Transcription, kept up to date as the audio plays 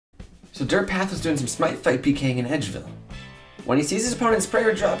So Dirtpath was doing some smite fight PKing in Edgeville, when he sees his opponent's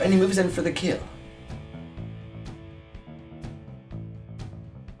prayer drop and he moves in for the kill.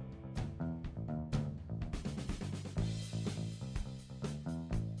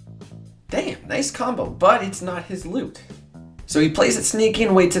 Damn, nice combo, but it's not his loot. So he plays it sneaky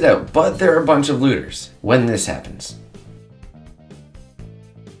and waits it out, but there are a bunch of looters when this happens.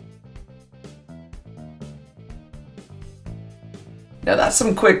 Now that's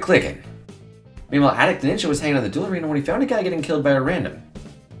some quick clicking. Meanwhile, Addict Ninja was hanging on the duel arena when he found a guy getting killed by a random.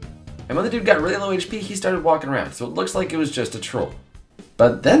 And when the dude got really low HP, he started walking around, so it looks like it was just a troll.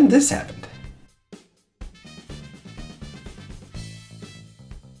 But then this happened.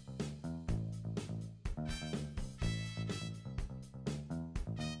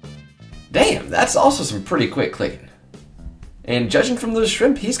 Damn, that's also some pretty quick clicking. And judging from those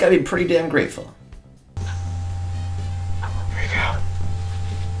shrimp, he's gotta be pretty damn grateful. Here we go.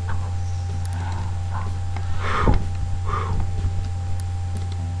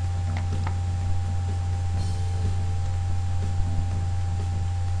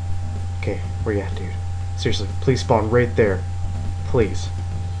 Okay, where you at, dude? Seriously, please spawn right there. Please.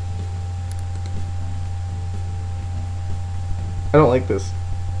 I don't like this.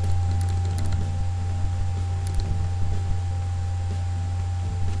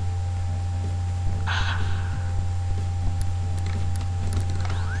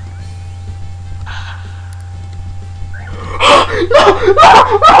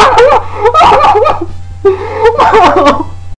 No!